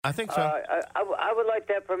I think so. I would like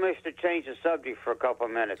to have permission to change the subject for a couple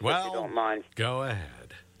of minutes, if you don't mind. Go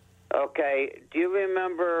ahead. Okay. Do you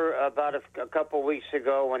remember about a couple of weeks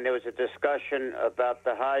ago when there was a discussion about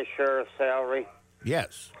the high sheriff's salary?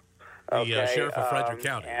 Yes. The sheriff of Frederick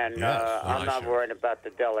County. And Yes. I'm not worried about the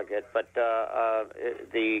delegate, but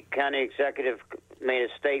the county executive made a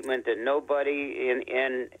statement that nobody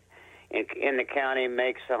in the county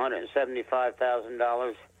makes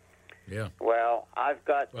 $175,000. Yeah. Well, I've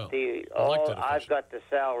got I've got the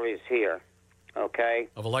salaries here. Okay.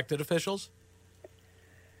 Of elected officials?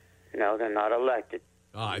 No, they're not elected.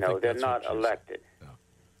 No, they're not elected. No.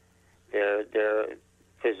 They're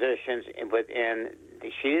positions within.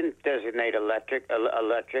 She didn't designate elected.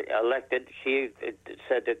 She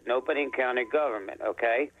said that nobody in county government.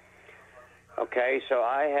 Okay. Okay, so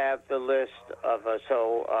I have the list of.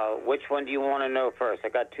 Which one do you want to know first? I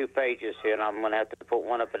got 2 pages here, and I'm going to have to put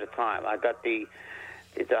one up at a time. I got the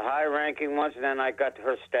high-ranking ones, and then I got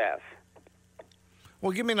her staff.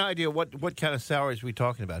 Well, give me an idea. What kind of salaries are we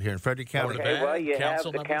talking about here in Frederick County? Okay, well, you have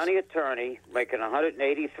the county attorney making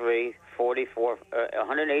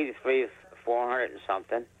 $183,400 and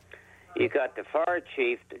something. You got the fire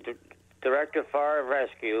chief, the director of fire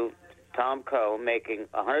rescue, Tom Coe, making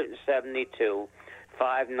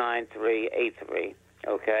 $172,593.83.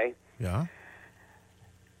 Okay. Yeah.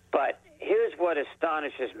 But here's what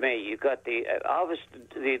astonishes me: you got the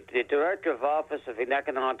director of Office of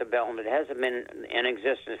Economic Development. It hasn't been in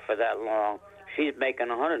existence for that long. She's making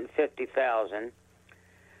 $150,000.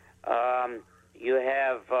 You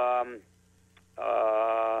have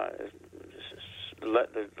the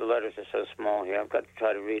letters are so small here. I've got to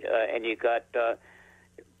try to read. And you got.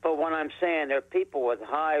 But what I'm saying, there are people with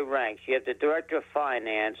high ranks. You have the director of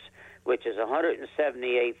finance, which is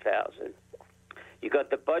 $178,000. You got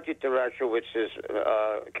the budget director, which is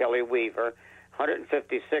Kelly Weaver,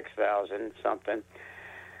 $156,000 something.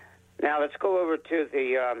 Now let's go over to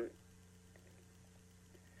the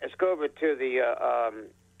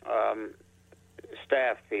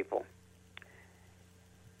staff people.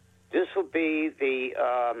 This will be the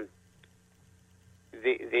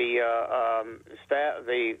staff,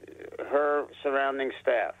 her surrounding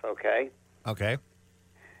staff. Okay. Okay.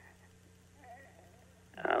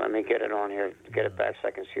 Let me get it on here, get it back so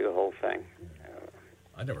I can see the whole thing.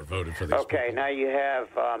 I never voted for these Okay, people. now you have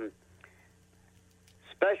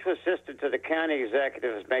special assistant to the county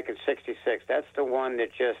executive is making $66. That's the one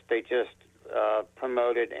that they just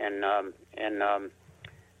promoted and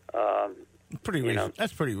Pretty reasonable.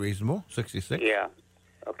 That's pretty reasonable. 66. Yeah.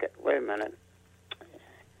 Okay. Wait a minute.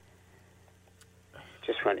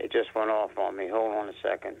 It just went off on me. Hold on a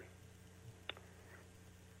second.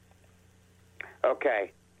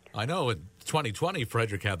 Okay. I know in 2020,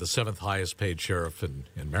 Frederick had the 7th highest paid sheriff in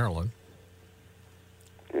Maryland.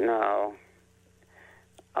 No.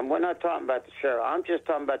 We're not talking about the sheriff. I'm just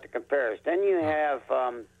talking about the comparison. Then you have...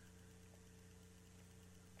 I'm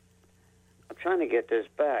trying to get this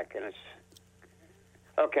back, and it's...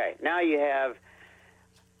 Okay, now you have...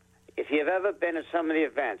 If you've ever been at some of the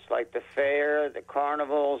events, like the fair, the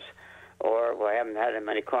carnivals, or... Well, I haven't had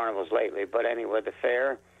many carnivals lately, but anyway, the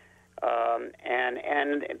fair...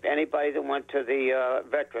 and anybody that went to the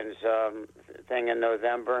veterans thing in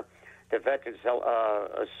November, the veterans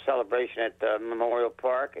celebration at Memorial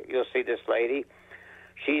Park, you'll see this lady.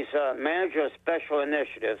 She's manager of special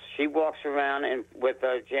initiatives. She walks around with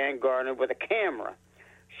Jan Gardner with a camera.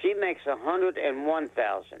 She makes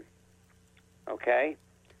 $101,000. Okay.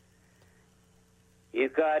 You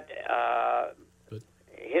got.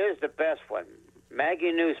 Here's the best one,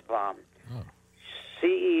 Maggie Nussbaum. Oh.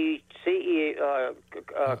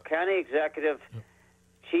 County Executive,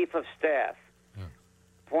 Chief of Staff,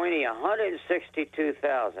 pointing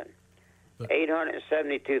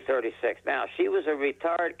 $162,872.36. Now, she was a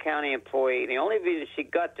retired county employee. The only reason she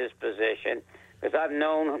got this position, because I've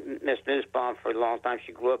known Miss Nussbaum for a long time.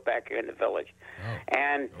 She grew up back here in the village.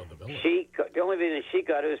 And the only reason she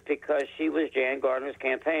got it was because she was Jan Gardner's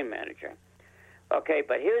campaign manager. Okay,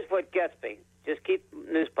 but here's what gets me. Just keep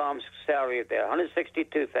Nussbaum's salary there,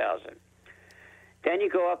 $162,000. Then you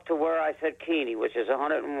go up to where I said Keeney, which is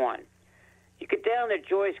 $101,000. You get down to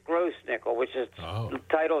Joyce Grossnickel, which is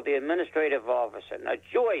titled the administrative officer. Now,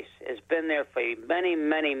 Joyce has been there for many,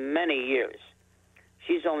 many, many years.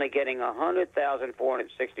 She's only getting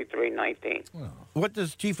 $100,463.19. What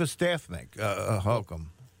does chief of staff make,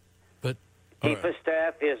 Holcomb? Chief of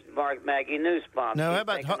staff is Maggie Nussbaum. Now, how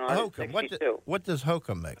about Holcomb? What does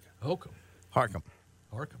Holcomb make? Harcum.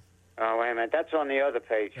 Oh, wait a minute. That's on the other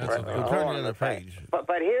page. That's on the other page. But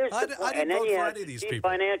here's I didn't vote for any of these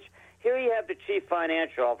people. Here you have the chief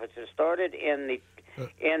financial officer. Started in the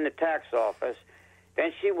in the tax office.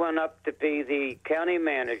 Then she went up to be the county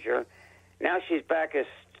manager. Now she's back as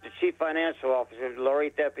the chief financial officer, Lori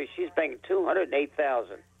Deputy. She's making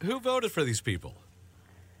 $208,000. Who voted for these people?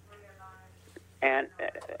 And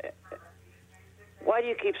why do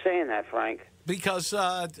you keep saying that, Frank? Because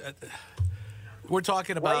we're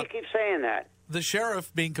talking Why do about you keep saying that? the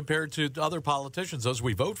sheriff being compared to other politicians, those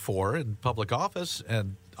we vote for in public office,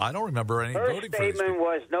 and I don't remember any Her voting for these statement people.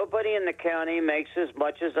 was nobody in the county makes as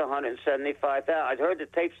much as $175,000. I've heard the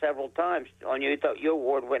tape several times on your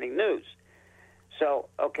award-winning news. So,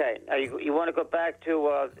 okay, now you want to go back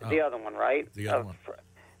to the other one, right? The other one.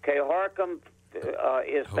 Okay, Harcum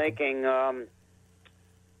is making.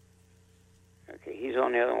 Okay, he's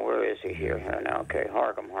on the other one. Where is he here now? Okay,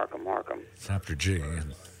 Harcum. It's after G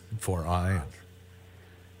and 4I.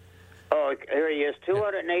 Oh, here he is,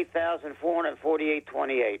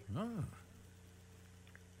 $208,448.28. Oh.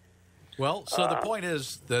 Well, so the point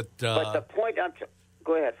is that. But the point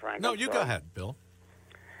go ahead, Frank. No, I'm you sorry. go ahead, Bill.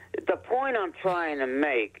 The point I'm trying to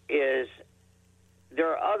make is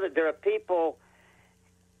there are people,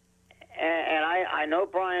 and I know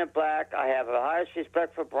Brian Black. I have the highest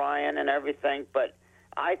respect for Brian and everything, but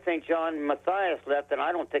I think John Mathias left, and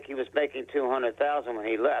I don't think he was making $200,000 when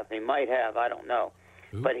he left. He might have, I don't know,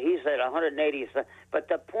 but he's at 180. But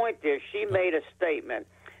the point is, she made a statement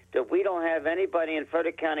that we don't have anybody in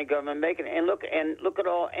Frederick County government making. And look at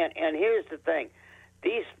all. And here's the thing.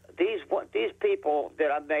 These people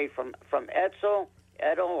that I've made from Edel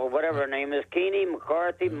or whatever her name is, Keeney,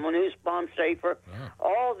 McCarthy, Nussbaum, Schaefer,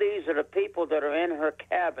 all these are the people that are in her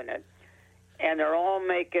cabinet, and they're all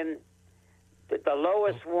making. The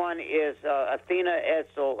lowest one is Athena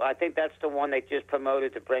Edel. I think that's the one they just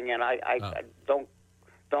promoted to bring in. I don't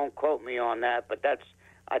quote me on that, but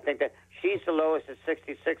I think that she's the lowest at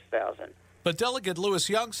 $66,000. But Delegate Lewis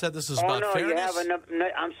Young said this is about fairness.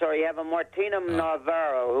 You have a Martina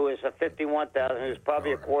Navarro, who is a $51,000, who's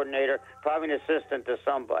probably a coordinator, probably an assistant to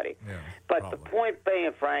somebody. Yeah, but probably. the point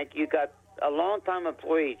being, Frank, you got a longtime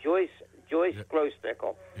employee, Joyce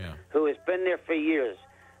Grosstickle, who has been there for years,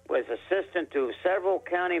 was assistant to several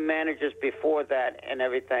county managers before that and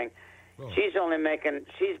everything. Oh. She's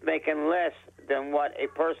making less than what a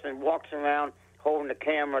person walks around holding the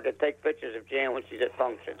camera to take pictures of Jan when she's at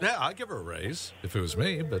functions. Yeah, I'd give her a raise if it was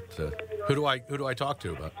me. But who do I talk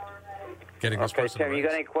to about getting this person Tim, a raise? you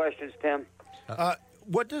got any questions, Tim?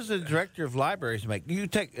 What does the director of libraries make? Do you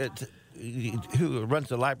take who runs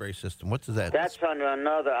the library system? What does that? That's under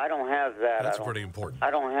another. I don't have that. That's pretty important.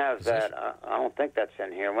 I don't have that. I don't think that's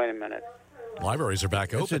in here. Wait a minute. Libraries are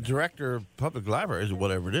back It's a open. director of public libraries or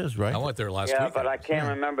whatever it is, right? I went there last Yeah, week. but I can't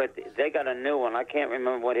remember. They got a new one. I can't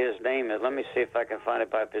remember what his name is. Let me see if I can find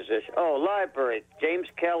it by position. Oh, library. James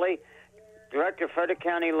Kelly, director of Frederick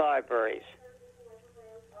County Libraries.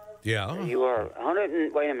 Yeah. You are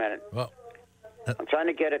 100 wait a minute. Well, I'm trying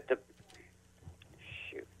to get it to.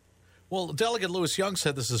 Shoot. well, Delegate Lewis Young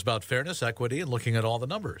said this is about fairness, equity, and looking at all the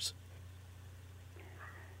numbers.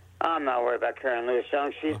 I'm not worried about Karen Lewis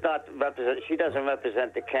Young. She's not she doesn't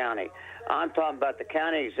represent the county. I'm talking about the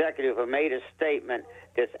county executive who made a statement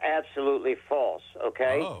that's absolutely false,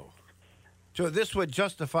 okay? Oh. So this would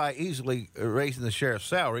justify easily raising the sheriff's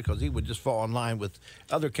salary because he would just fall in line with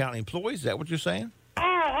other county employees. Is that what you're saying? Oh,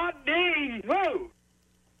 hot dang! Whoa!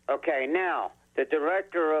 Okay, now, the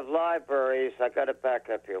director of libraries, I got to back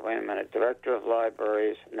up here. Wait a minute. Director of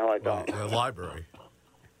libraries. No, I don't. The library.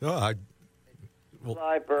 No,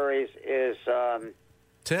 Libraries is,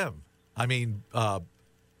 Tim. I mean,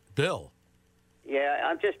 Bill. yeah,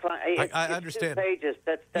 I'm just trying. I it's understand. 2 pages.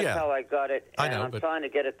 That's Yeah. how I got it. I And know, I'm but- trying to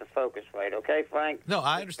get it to focus right, okay, Frank? No,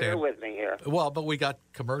 I Just understand. Bear with me here. Well, but we got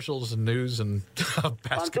commercials and news and I'm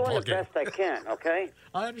basketball doing the game. best I can, okay?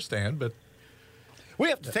 I understand, but We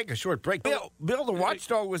have to take a short break. Bill, the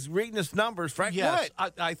watchdog was reading his numbers. Frank, yes,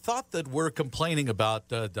 what? I thought that we're complaining about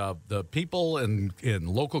the people in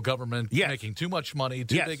local government Yes. making too much money,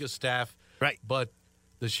 too Yes. big a staff. Right. But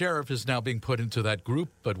the sheriff is now being put into that group,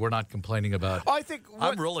 but we're not complaining about. I think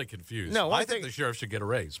I'm really confused. No, I I think think- the sheriff should get a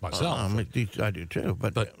raise myself. I do too.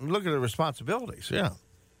 But look at the responsibilities. Yeah.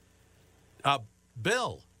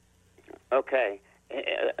 Bill. Okay.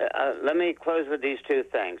 Let me close with these two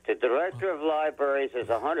things. The director of libraries is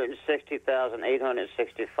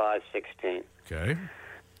 $160,865.16. Okay.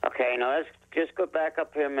 Okay, now let's just go back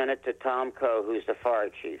up here a minute to Tom Coe, who's the fire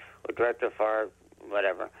chief, or director of fire,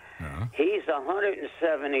 whatever. Uh-huh. He's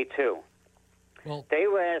 172. Well, They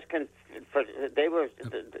were asking for. They were.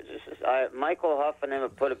 Michael Huff and them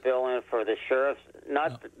have put a bill in for the sheriffs,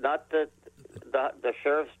 not the the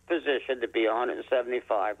sheriff's position to be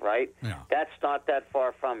 175, right? Yeah. That's not that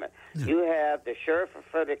far from it. You have the sheriff of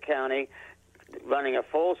Frederick County running a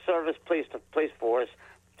full-service police force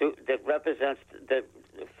that represents that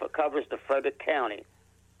covers the Frederick County.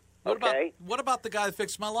 What about the guy that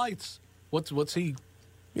fixed my lights? What's he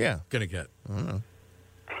going to get? I don't know.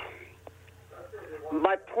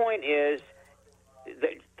 My point is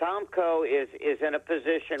that Tom Coe is in a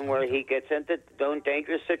position where he gets into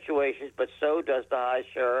dangerous situations, but so does the high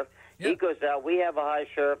sheriff. Yeah. He goes out. We have a high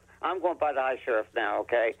sheriff. I'm going by the high sheriff now,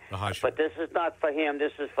 okay? The high sheriff. But this is not for him.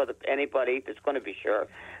 This is for anybody that's going to be sheriff.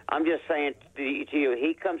 I'm just saying to you,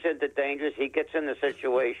 he comes into dangers. He gets into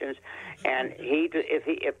situations, and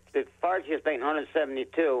if Farge is making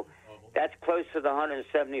 172, that's close to the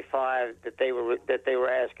 175 that they were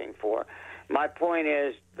asking for. My point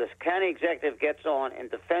is, the county executive gets on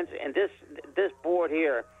and defends, and this board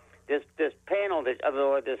here, this panel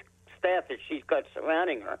or this staff that she's got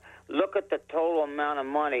surrounding her. Look at the total amount of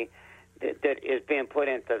money that is being put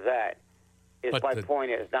into that.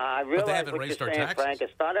 Point is. Now I realize what you're saying, Frank.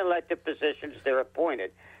 It's not elected positions; they're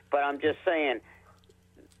appointed. But I'm just saying,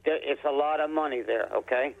 it's a lot of money there.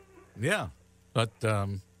 Okay. Yeah, but.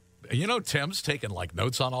 Tim's taking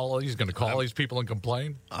notes on all of these. He's going to call all these people and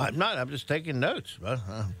complain. I'm not. I'm just taking notes. All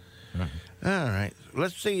right.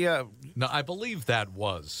 Let's see. No, I believe that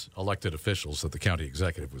was elected officials that the county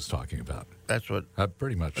executive was talking about. That's what.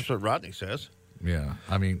 Pretty much. That's what Rodney says. Yeah.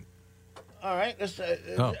 I mean. All right. Let's.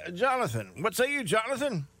 Jonathan. What say you,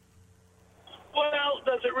 Jonathan? Well,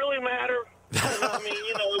 does it really matter? I mean,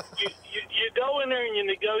 you go in there and you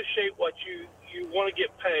negotiate what you want to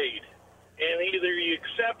get paid. And either you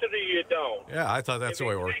accept it or you don't. Yeah, I thought that's the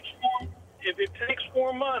way it worked. If it takes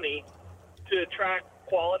more money to attract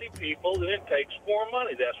quality people, then it takes more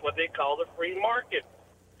money. That's what they call the free market.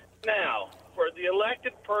 Now, for the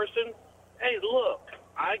elected person, hey, look,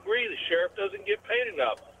 I agree the sheriff doesn't get paid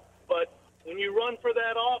enough. But when you run for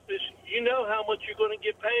that office, you know how much you're going to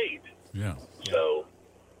get paid. Yeah. So,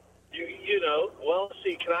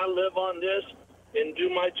 can I live on this and do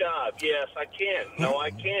my job? Yes, I can. No, I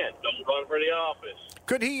can't. Don't run for the office.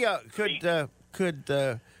 Could he?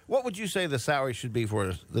 What would you say the salary should be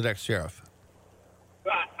for the next sheriff?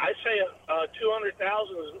 I say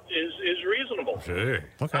 200,000 is reasonable. Okay.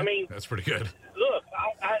 I mean, that's pretty good. Look,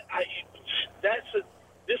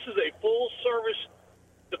 this is a full service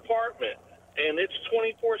department, and it's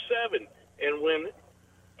 24/7. And when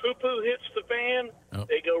poo-poo hits the fan,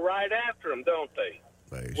 they go right after him, don't they?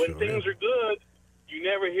 When things are good, you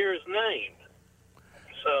never hear his name.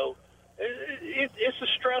 So it's a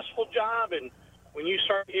stressful job, and when you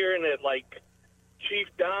start hearing that, Chief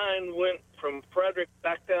Dine went from Frederick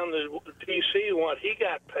back down to D.C. and what he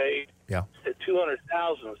got paid, yeah, at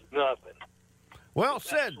 200,000 is nothing. Well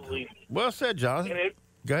said. Well said, Jonathan.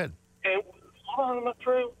 Go ahead. And hold on, I'm not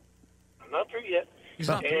through. I'm not through yet. He's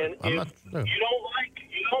not and through. if you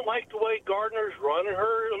don't like the way Gardner's running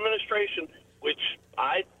her administration, which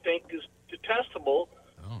I think is detestable,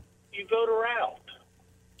 you vote her out.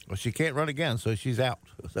 Well, she can't run again, so she's out.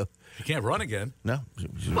 So she can't run again. No.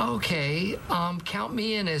 Okay. Count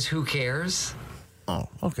me in as who cares. Oh,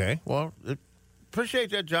 okay. Well, appreciate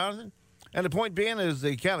that, Jonathan. And the point being is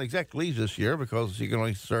the county exec leaves this year because he can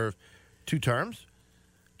only serve 2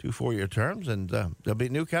 4-year terms, and there'll be a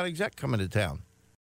new county exec coming to town.